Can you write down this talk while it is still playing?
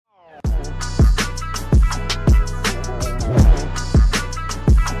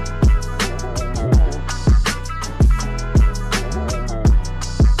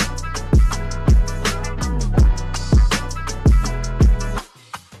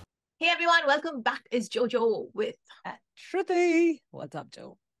everyone, welcome back. It's Jojo with Shruti. What's up,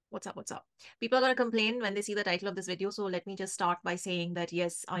 Joe? What's up? What's up? People are going to complain when they see the title of this video. So let me just start by saying that,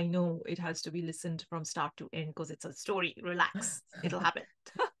 yes, I know it has to be listened from start to end because it's a story. Relax. It'll happen.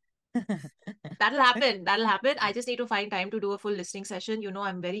 That'll happen. That'll happen. I just need to find time to do a full listening session. You know,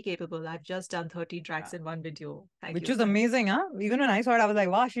 I'm very capable. I've just done 13 tracks in one video. Which was amazing, huh? Even when I saw it, I was like,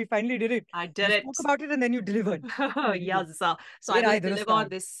 wow, she finally did it. I did it. Spoke about it and then you delivered. Yes. So I will deliver on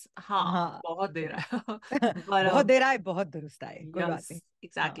this. बहुत देर है. बहुत देर है, बहुत दुरुस्त है. कोई बात नहीं.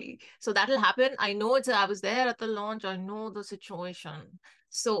 Exactly. So that'll happen. I know it's, I was there at the launch. I know the situation.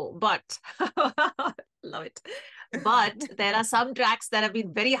 So, but love it. But there are some tracks that have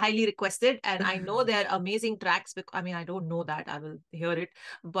been very highly requested, and I know they're amazing tracks. Because, I mean, I don't know that. I will hear it,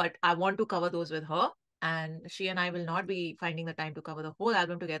 but I want to cover those with her. And she and I will not be finding the time to cover the whole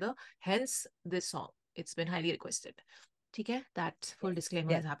album together. Hence, this song. It's been highly requested. Okay, that full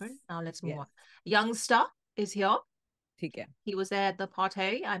disclaimer has happened. Now let's move on. Yungsta is here. He was there at the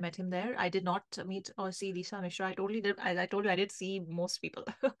party. I met him there. I did not meet or see Lisa Mishra. I totally did. I told you I did see most people.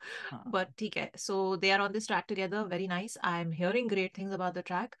 But okay. So they are on this track together. Very nice. I'm hearing great things about the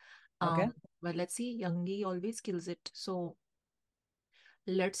track. But let's see. Youngie always kills it. So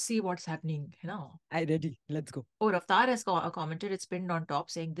let's see what's happening. You know. I'm ready. Let's go. Oh, Raftar has commented. It's pinned on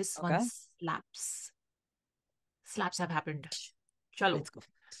top saying this one slaps. Slaps have happened. Chalo. Let's go.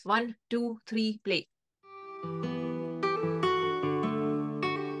 1, 2, 3, play.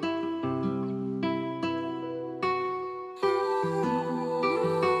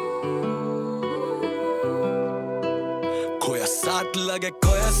 खोया साथ लगे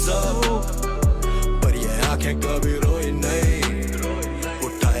खोया सब पर ये आंखें कभी रोई नहीं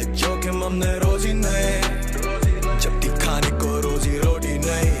उठाए जोखिम हमने रोजी नहीं जब दिखाने को रोजी रोटी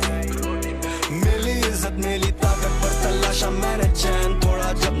नहीं मिली इज्जत मिली ताकत पर तलाशा मैंने चैन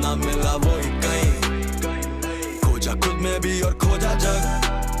थोड़ा जब ना मिला वो ही कहीं खोजा खुद में भी और खोजा जग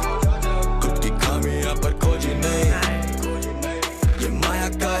खुद की खामियां पर खोजी नहीं ये माया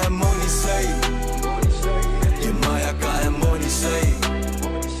का है मोनी सही ये माया का है मोनी सही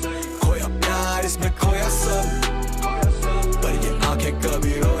खोया प्यार इसमें खोया सब पर ये आंखें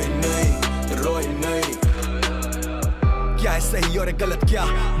कभी रोई नहीं क्या है सही और गलत क्या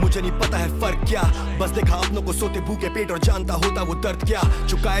मुझे नहीं पता है फर्क क्या बस देखा अपनों को सोते भूखे पेट और जानता होता वो दर्द क्या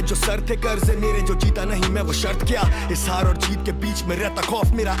चुकाए जो सर थे कर्जे मेरे जो जीता नहीं मैं वो शर्त क्या इस हार और जीत के बीच में रहता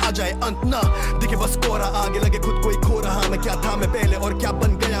खौफ मेरा आ जाए अंत ना दिखे बस कोरा आगे लगे खुद को ही खो रहा मैं क्या था मैं पहले और क्या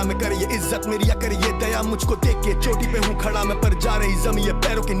बन गया मैं करे ये इज्जत मेरी या करे ये दया मुझको देख के चोटी पे हूँ खड़ा मैं पर जा रही जमी ये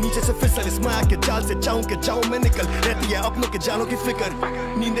पैरों के नीचे से फिसल इस माया के जाल से चाहूं के जाऊं मैं निकल रहती है अपनों के जानों की फिक्र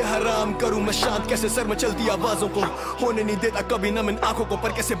नींदे हराम करूं मैं शांत कैसे सर में चलती आवाजों को होने नहीं देता कभी नम इन आंखों को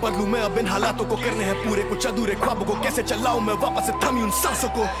पर कैसे बदलूं मैं अब इन हालातों को करने हैं पूरे कुछ अधूरे ख्वाबों को कैसे चलाऊं मैं वापस से थमी उन सांसों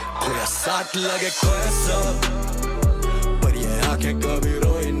को खोया साथ लगे खोया सब पर ये आंखें कभी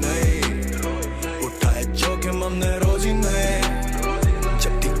रोई नहीं उठाए जोखिम हमने रोजी नहीं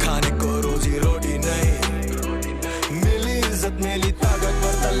जब दिखाने को रोजी रोटी नहीं मिली इज्जत मिली ताकत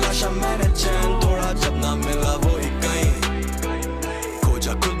पर तलाशा मैंने चैन थोड़ा जब ना मिला वो ही कहीं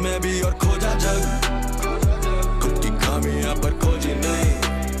खोजा खुद में भी और खोजा जग खामियां पर खोजी नहीं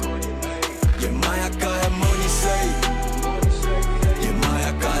ये माया का है मोनी सही ये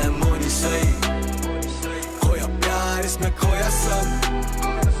माया का है मोनी सही खोया प्यार इसमें खोया सब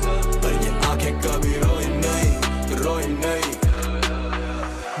पर ये आंखें कभी रोई नहीं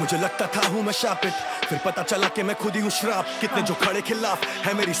मुझे लगता था हूँ मैं शापित फिर पता चला कि मैं खुद ही हूँ श्राप कितने जो खड़े खिलाफ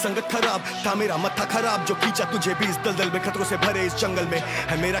है मेरी संगत खराब था मेरा मत्था खराब जो खींचा तुझे भी इस दलदल में खतरों से भरे इस जंगल में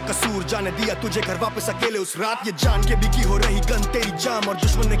है मेरा कसूर जाने दिया तुझे घर वापस अकेले उस रात ये जान के भी की हो रही गन तेरी जाम और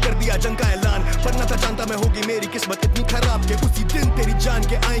दुश्मन ने कर दिया जंग का ऐलान पर न था जानता मैं होगी मेरी किस्मत इतनी खराब कि उसी दिन तेरी जान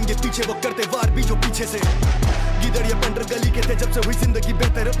के आएंगे पीछे वो करते वार भी जो पीछे से गिदड़ ये पंडर गली के थे जब से हुई जिंदगी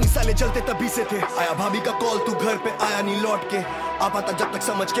बेहतर अपनी साले चलते तभी से थे आया भाभी का कॉल तू घर पे आया नहीं लौट के आ पाता जब तक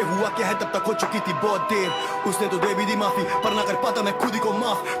समझ के हुआ क्या है तब तक हो चुकी थी बहुत देर उसने तो दे भी दी माफी पर ना कर पाता मैं खुद ही को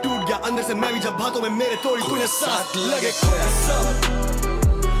माफ टूट गया अंदर से मैं भी जब बातों में मेरे तोड़ी तूने साथ लगे खोया सब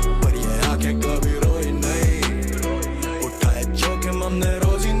पर ये आंखें कभी रोई नहीं उठाए जोखिम हमने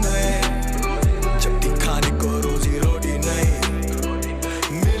रोजी नहीं जब दिखाने को रोजी रोटी नहीं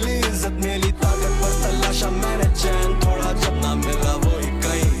मिली इज्जत मिली ताकत पर तलाशा मैंने चैन थोड़ा जब ना मिला वो ही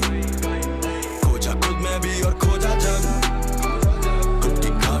कहीं खोजा खुद में भी और खोजा जग खुद की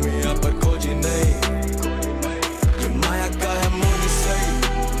खामियां पर खोजी नहीं ये माया का है मोनी सही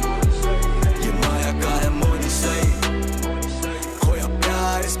ये माया का है मोनी सही खोया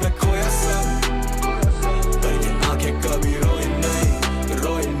प्यार इसमें खोया सब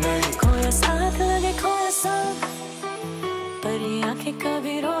आंखें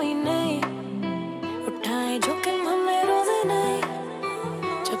कभी रोई नहीं, उठाए जोखिम हमने रोजे नहीं,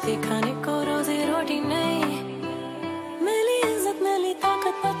 जब दिखाने को रोजी रोटी नहीं, मिली इज्जत मिली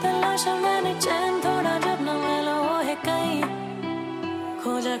ताकत पर तलाशा मैंने चैन थोड़ा जब न मिला वो है कहीं,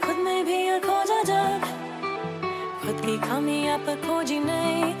 खोजा खुद में भी और खोजा जब खुद की खामी आप खोजी नहीं।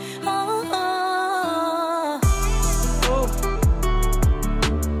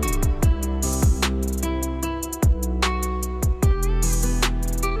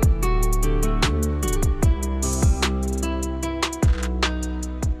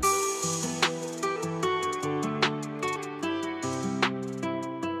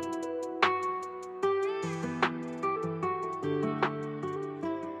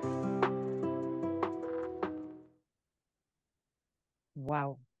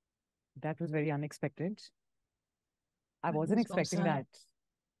 Wow, that was very unexpected. I My wasn't expecting goosebumps that.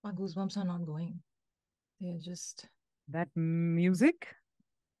 My goosebumps are not going. They're just... That music.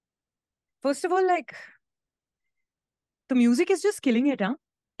 First of all, like the music is just killing it, huh?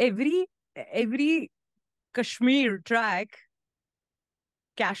 Every Kashmir track,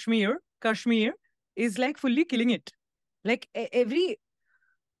 Kashmir is like fully killing it. Like every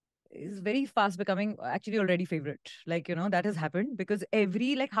is very fast becoming actually already favorite. Like, you know, that has happened because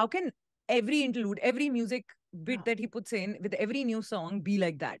every, like, how can every interlude, every music bit that he puts in with every new song be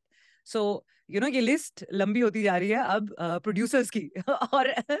like that? So, you know, ये list लंबी होती जा रही है अब producers की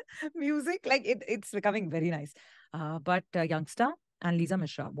और music, like it's becoming very nice. But Yungsta and Lisa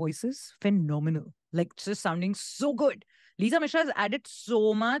Mishra, voices phenomenal, like just sounding so good. Lisa Mishra has added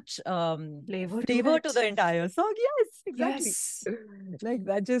so much Flavor to the entire song. Yes, exactly. Yes. Like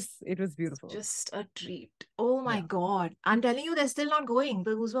that it was beautiful. Just a treat. Oh my Yeah. God. I'm telling you, they're still not going.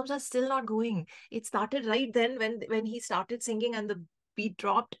 The goosebumps are still not going. It started right then when he started singing and the beat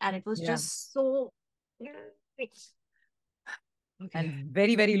dropped and it was Yeah. just so... Okay. And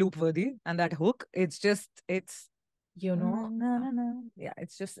very, very loop worthy. And that hook, it's You know, yeah,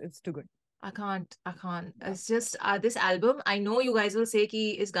 it's too good. I can't. Yeah. It's just this album. I know you guys will say कि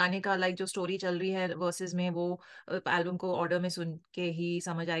इस गाने का like जो story चल रही है verses में वो album को order में सुन के ही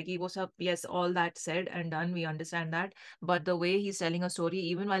समझ आएगी वो सब. Yes, all that said and done, we understand that. But the way he's telling a story,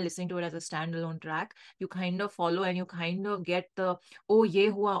 even while listening to it as a standalone track, you kind of follow and you kind of get the oh ये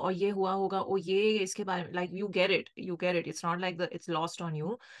हुआ और ये हुआ होगा oh ये इसके बारे में, like you get it. It's not like it's lost on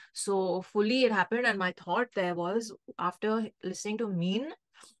you. So fully it happened, and my thought there was after listening to Mean.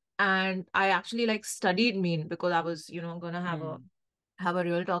 And I actually like studied Mean because I was, gonna have a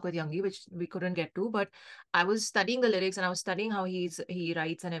real talk with Youngie, which we couldn't get to. But I was studying the lyrics and I was studying how he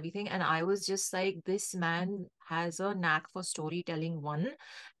writes and everything. And I was just like, this man has a knack for storytelling. One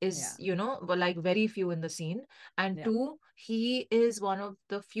is, but like very few in the scene. And two, he is one of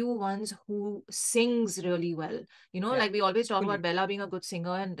the few ones who sings really well. Like we always talk about Bella being a good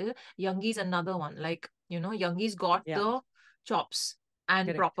singer, and Youngie's another one. Like, Youngie's got the chops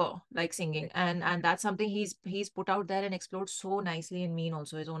and proper like singing, and that's something he's put out there and explored so nicely in Mean,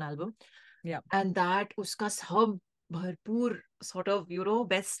 also his own album. And that uska sab bharpur sort of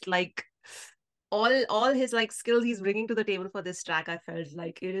best, like all his like skills he's bringing to the table for this track. I felt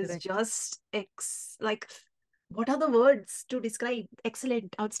like it is just like, what are the words to describe?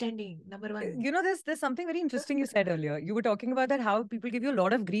 Excellent, outstanding, number one. There's something very interesting you said earlier. You were talking about that how people give you a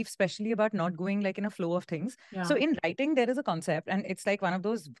lot of grief, especially about not going like in a flow of things. So in writing, there is a concept, and it's like one of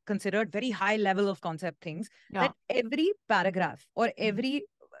those considered very high level of concept things that every paragraph or every,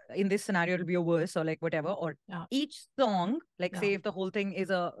 in this scenario, it'll be a verse or like whatever, or each song, like say if the whole thing is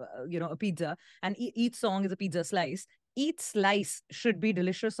a pizza, and each song is a pizza slice, each slice should be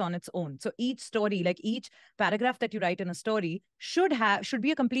delicious on its own. So each story, like each paragraph that you write in a story should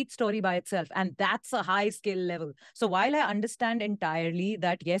be a complete story by itself. And that's a high skill level. So while I understand entirely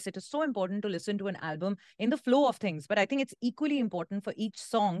that, yes, it is so important to listen to an album in the flow of things, but I think it's equally important for each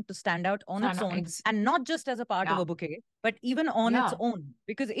song to stand out on its own and not just as a part of a bouquet, but even on its own.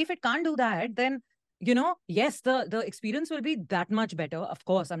 Because if it can't do that, then yes, the experience will be that much better. Of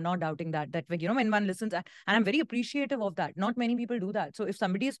course, I'm not doubting that when one listens, and I'm very appreciative of that. Not many people do that. So if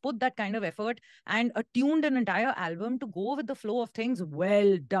somebody has put that kind of effort and tuned an entire album to go with the flow of things,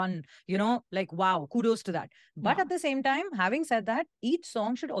 well done. Like, wow, kudos to that. But at the same time, having said that, each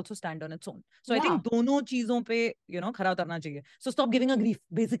song should also stand on its own. So I think dono cheezon pe, khara utarna chahiye. So stop giving a grief,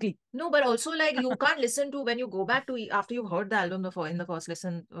 basically. No, but also like you can't listen to, when you go back to, after you've heard the album in the first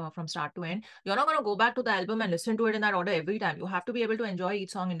listen from start to end, you're not going to go go back to the album and listen to it in that order every time. You have to be able to enjoy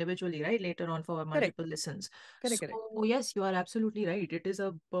each song individually, right? Later on for multiple listens. Correct. Yes, you are absolutely right. It is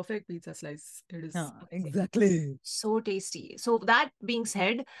a perfect pizza slice. It is exactly so tasty. So that being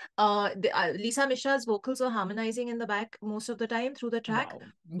said, Lisa Mishra's vocals were harmonizing in the back most of the time through the track,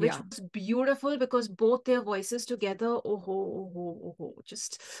 which was beautiful because both their voices together,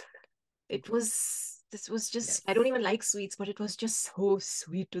 just this was just, I don't even like sweets, but it was just so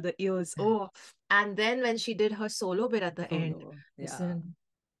sweet to the ears. And then when she did her solo bit at the end, listen,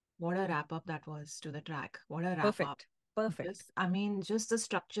 what a wrap up that was to the track. What a wrap up. Perfect. I mean, just the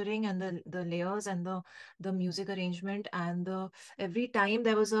structuring and the layers and the music arrangement, and every time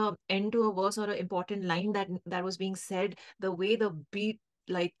there was a end to a verse or an important line that was being said, the way the beat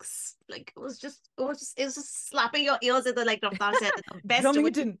it was just slapping your ears at the Raftar said the best.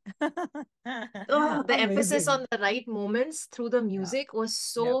 The emphasis on the right moments through the music was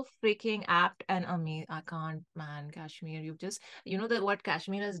so freaking apt and amazing. I can't, man, Kashmir, what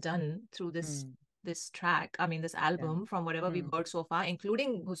Kashmir has done through this track, I mean this album, from whatever we've heard so far,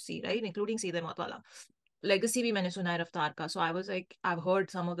 including Hussi, right, including Seedhe Matwala. Legacy bhi maine suna hai Raftar ka, so I was like, I've heard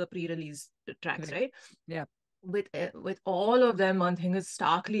some of the pre-release tracks, right? With all of them, one thing is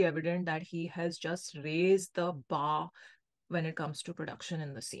starkly evident, that he has just raised the bar when it comes to production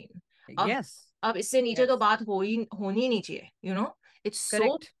in the scene. Ab isse niche to baat honi nahi chahiye, it's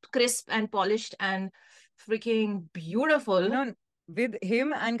so crisp and polished and freaking beautiful. With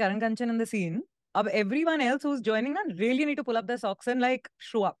him and Karan Kanchan in the scene, everyone else who's joining on really need to pull up their socks and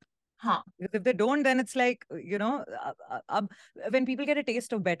show up. Because if they don't, then it's when people get a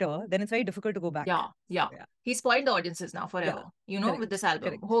taste of better, then it's very difficult to go back. He spoiled the audiences now forever, with this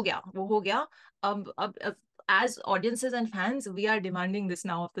album. Ho gaya. As audiences and fans, we are demanding this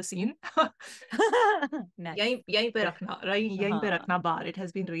now of the scene. Yahin pe rakhna bar. It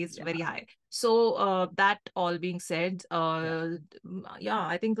has been raised very high. So that all being said, I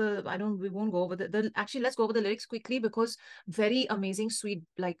think we won't go over actually, let's go over the lyrics quickly, because very amazing, sweet,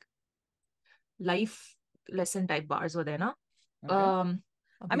 life lesson type bars were there, na?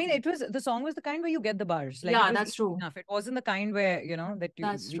 I mean, the song was the kind where you get the bars. That's true. Enough. It wasn't the kind where, that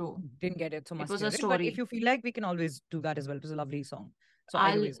you didn't get it so much. It was a story. But if you feel like, we can always do that as well. It was a lovely song. So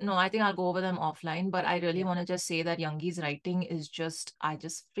I think I'll go over them offline, but I really want to just say that Youngi's writing is I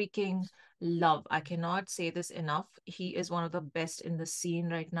just freaking love. I cannot say this enough. He is one of the best in the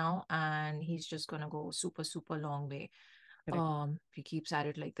scene right now, and he's just going to go super, super long way. He keeps at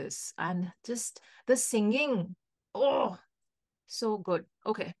it like this, and just the singing, so good.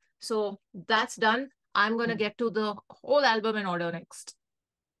 Okay, so that's done. I'm gonna get to the whole album in order next.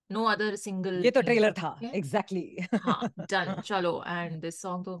 No other single. Ye to trailer tha. Exactly. Done. Chalo. And this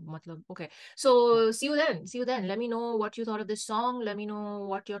song to okay. So see you then. Let me know what you thought of this song. Let me know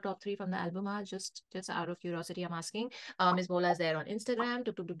what your top 3 from the album are. Just out of curiosity, I'm asking. Ms. Bola is there on Instagram.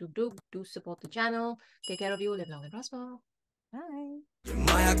 Do support the channel. Take care of you. Live long and prosper. Bye. ये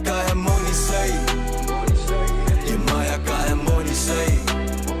माया का है मोनी सही, ये माया का है मोनी सही,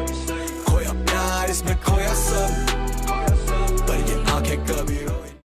 खोया प्यार इसमें खोया सब, पर ये आंखें कभी रोई